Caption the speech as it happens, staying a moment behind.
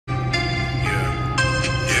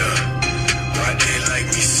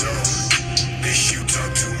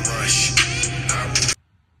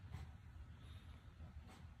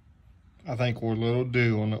I think we're a little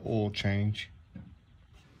due on the oil change.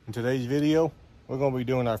 In today's video, we're going to be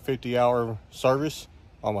doing our 50-hour service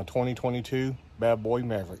on my 2022 Bad Boy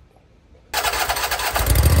Maverick.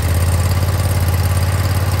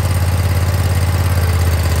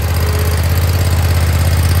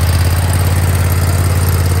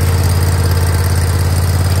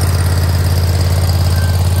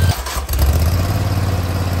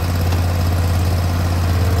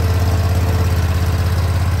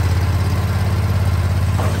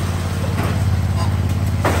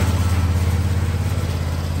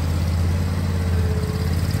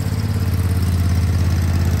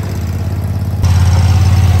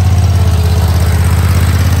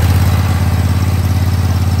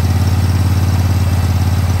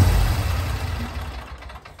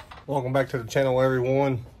 Welcome back to the channel,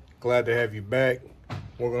 everyone. Glad to have you back.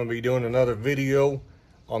 We're going to be doing another video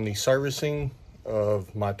on the servicing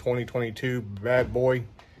of my 2022 Bad Boy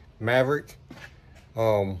Maverick.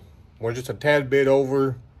 We're just a tad bit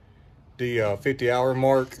over the 50-hour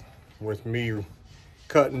mark with me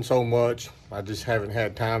cutting so much. I just haven't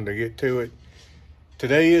had time to get to it.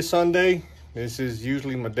 Today is Sunday. This is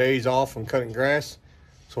usually my days off from cutting grass.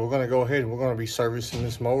 So we're going to go ahead and we're going to be servicing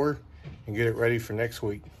this mower and get it ready for next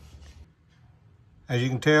week. As you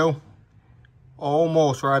can tell,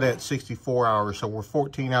 almost right at 64 hours, so we're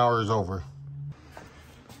 14 hours over.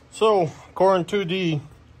 So, according to the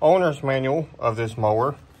owner's manual of this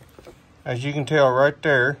mower, as you can tell right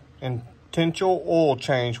there, intentional oil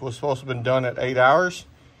change was supposed to have been done at 8 hours.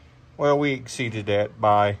 Well, we exceeded that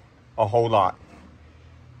by a whole lot.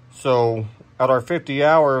 So, at our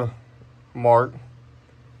 50-hour mark,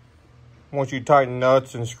 once you tighten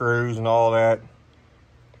nuts and screws and all that,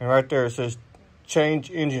 and right there it says change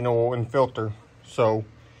engine oil and filter. So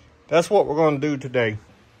that's what we're going to do today.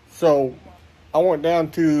 So I went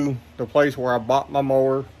down to the place where I bought my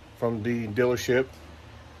mower from the dealership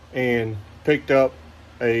and picked up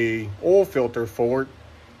a oil filter for it.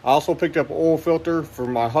 I also picked up an oil filter for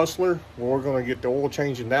my Hustler. We're going to get the oil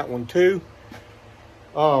change in that one too.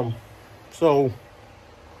 So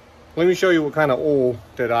let me show you what kind of oil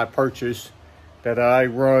that I purchased that I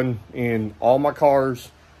run in all my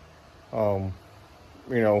cars.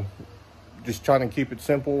 You know, just trying to keep it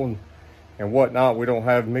simple and whatnot. We don't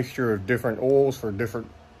have a mixture of different oils for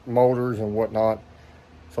different motors and whatnot.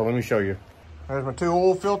 So let me show you. There's my two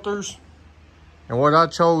oil filters. And what I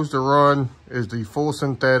chose to run is the full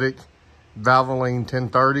synthetic Valvoline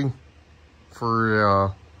 1030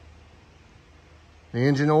 for the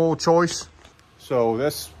engine oil choice. So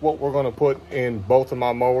that's what we're going to put in both of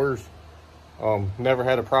my mowers. Never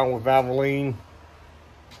had a problem with Valvoline.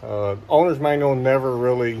 Owner's manual never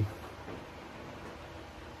really,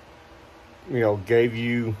 gave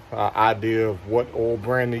you an idea of what oil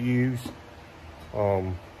brand to use.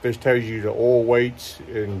 This tells you the oil weights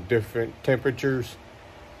in different temperatures,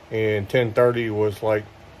 and 1030 was like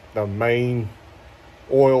the main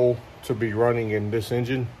oil to be running in this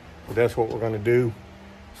engine. But that's what we're going to do.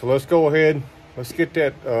 So let's go ahead. Let's get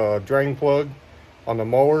that drain plug on the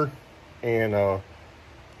mower and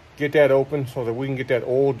get that open so that we can get that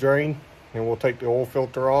oil drain, and we'll take the oil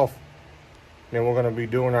filter off. Then we're going to be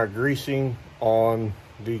doing our greasing on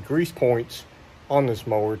the grease points on this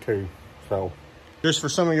mower too. So just for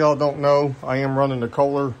some of y'all don't know, I am running the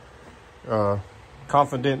Kohler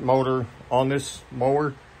Confident motor on this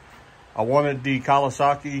mower. I wanted the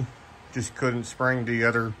Kawasaki, just couldn't spring the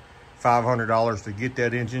other $500 to get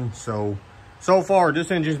that engine. So far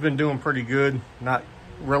this engine's been doing pretty good. Not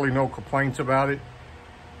really no complaints about it.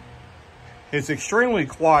 It's extremely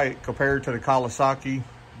quiet compared to the Kawasaki,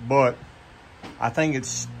 but I think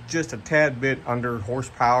it's just a tad bit under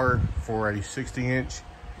horsepower for a 60-inch.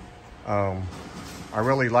 I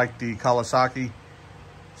really like the Kawasaki,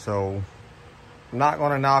 so I'm not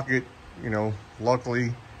going to knock it.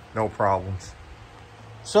 Luckily, no problems.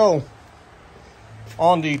 So,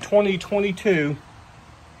 on the 2022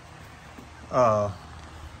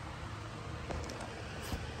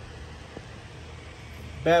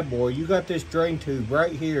 Bad Boy, you got this drain tube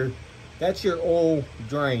right here. That's your oil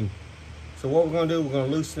drain. So what we're going to do, we're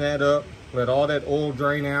going to loosen that up, let all that oil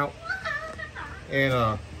drain out,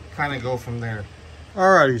 and kind of go from there.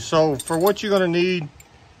 Alrighty, so for what you're going to need,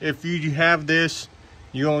 if you have this,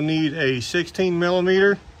 you're going to need a 16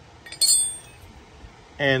 millimeter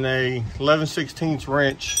and a 11/16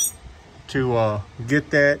 wrench to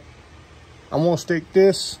get that. I'm going to stick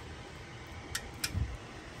this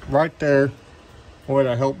right there where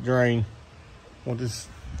it'll help drain. We'll just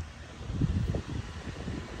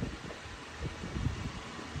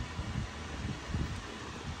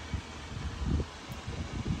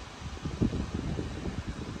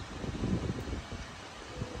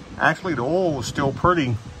Actually, the oil was still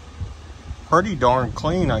pretty darn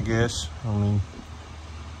clean, I guess. I mean,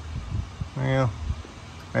 yeah,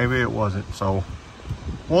 maybe it wasn't. So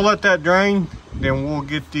we'll let that drain, then we'll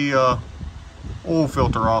get the oil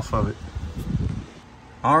filter off of it.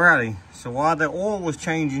 Alrighty, so while the oil was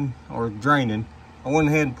changing or draining, I went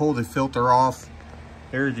ahead and pulled the filter off.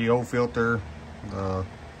 There's the old filter.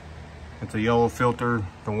 It's a yellow filter.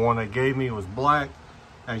 The one they gave me was black.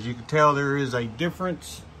 As you can tell, there is a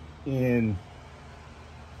difference in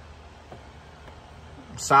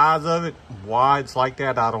size of it. Why it's like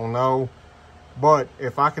that, I don't know. But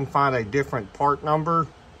if I can find a different part number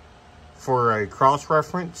for a cross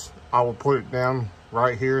reference, I will put it down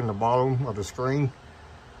right here in the bottom of the screen.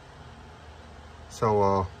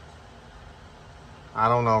 So I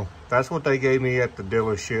don't know. That's what they gave me at the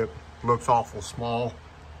dealership. Looks awful small.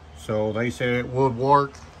 So they said it would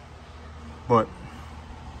work, but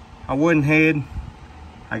I went ahead,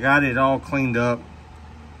 I got it all cleaned up.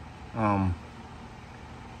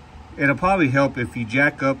 It'll probably help if you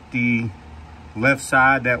jack up the left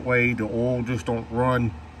side. That way the oil just don't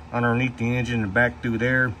run underneath the engine and back through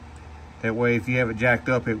there. That way if you have it jacked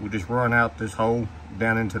up, it will just run out this hole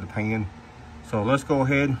down into the pan. So let's go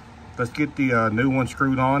ahead, let's get the new one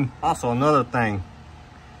screwed on. Also, another thing,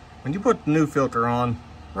 when you put the new filter on,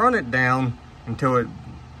 run it down until it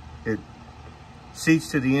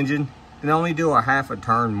seats to the engine, and only do a half a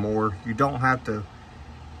turn more. You don't have to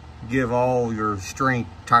give all your strength,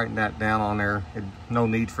 tighten that down on there. No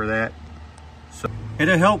need for that. So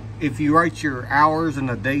it'll help if you write your hours and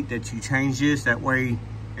the date that you change this. That way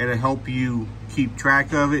it'll help you keep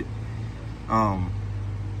track of it.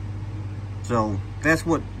 So that's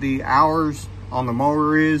what the hours on the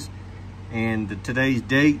motor is and today's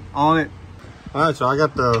date on it. All right, so I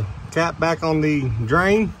got the cap back on the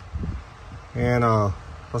drain, and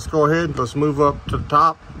let's go ahead, let's move up to the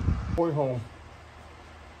top. Boy home.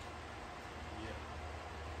 Yeah.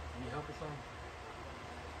 Can you help us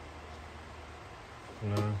on?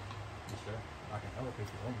 No. You sure? I can help if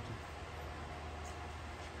you want me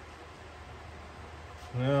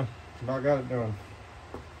to. Yeah, about got it done.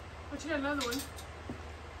 But you got another one.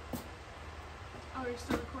 Oh, you're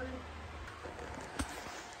still recording?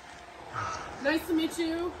 Nice to meet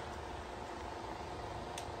you.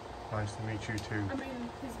 Nice to meet you too. I mean,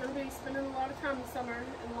 he's going to be spending a lot of time this summer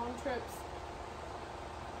and long trips.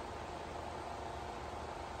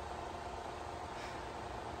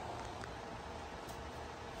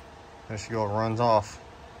 There she goes, runs off.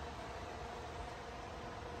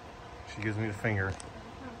 She gives me the finger.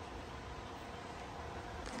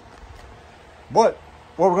 But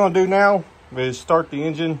what we're gonna do now is start the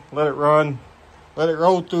engine, let it run, let it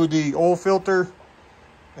roll through the oil filter,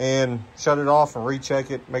 and shut it off and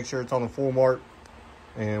recheck it, make sure it's on the full mark,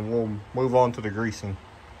 and we'll move on to the greasing.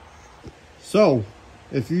 So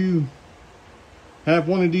if you have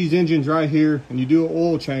one of these engines right here and you do an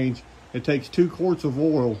oil change, it takes 2 quarts of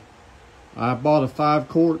oil. I bought a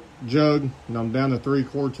 5-quart jug and I'm down to 3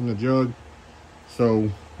 quarts in the jug. So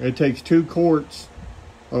it takes 2 quarts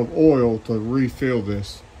of oil to refill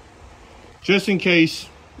this. Just in case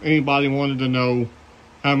anybody wanted to know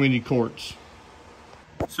how many quarts.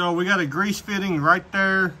 So we got a grease fitting right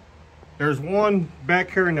there. There's one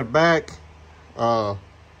back here in the back on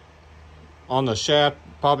the shaft,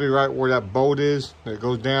 probably right where that bolt is that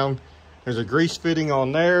goes down. There's a grease fitting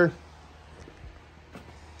on there.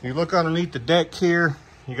 You look underneath the deck here,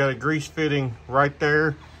 you got a grease fitting right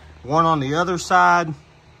there. One on the other side.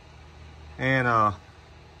 And I'll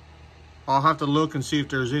have to look and see if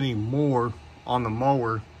there's any more on the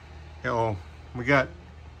mower. We got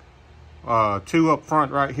 2 up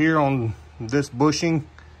front right here on this bushing.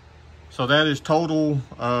 So that is total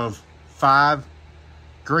of 5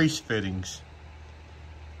 grease fittings.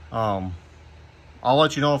 I'll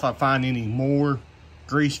let you know if I find any more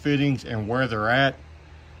grease fittings and where they're at.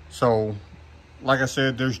 So like I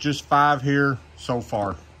said, there's just 5 here so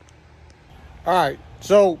far. All right,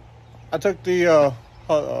 so I took the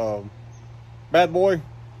bad boy,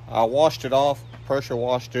 I washed it off, pressure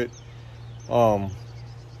washed it,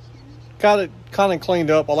 got it kind of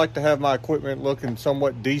cleaned up. I like to have my equipment looking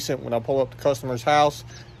somewhat decent when I pull up to customer's house.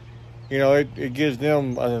 You know, it gives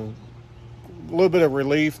them a little bit of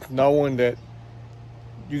relief knowing that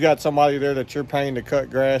you got somebody there that you're paying to cut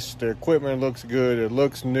grass. The equipment looks good, it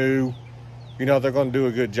looks new, you know they're going to do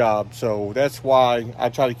a good job. So that's why I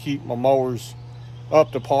try to keep my mowers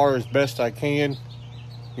up to par as best I can.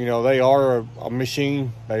 You know, they are a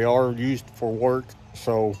machine, they are used for work,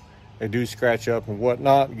 so they do scratch up and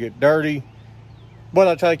whatnot, get dirty, but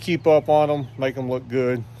I try to keep up on them, make them look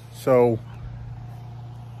good. So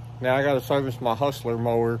now I got to service my Hustler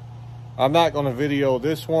mower. I'm not going to video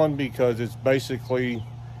this one because it's basically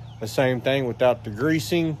the same thing without the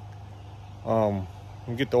greasing.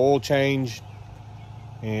 Get the oil changed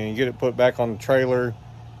and get it put back on the trailer.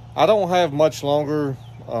 I don't have much longer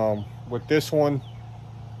with this one.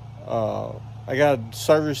 I got to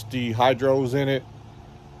service the hydros in it.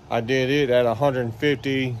 I did it at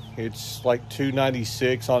 150. It's like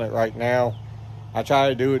 296 on it right now. I try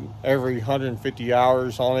to do it every 150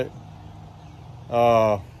 hours on it.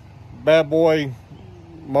 Bad boy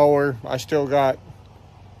mower, I still got,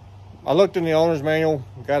 I looked in the owner's manual,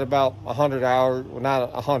 got about 100 hours, well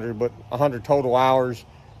not 100, but 100 total hours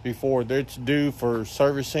before it's due for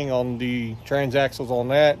servicing on the transaxles on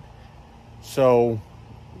that. So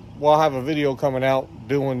we'll have a video coming out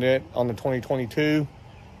doing it on the 2022.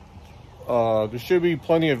 There should be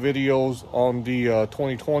plenty of videos on the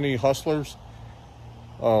 2020 Hustlers.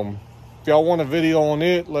 If y'all want a video on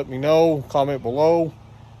it, let me know, comment below.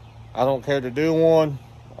 I don't care to do one.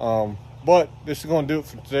 But this is going to do it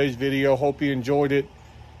for today's video. Hope you enjoyed it.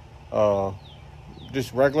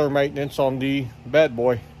 Just regular maintenance on the bad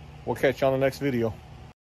boy. We'll catch you on the next video.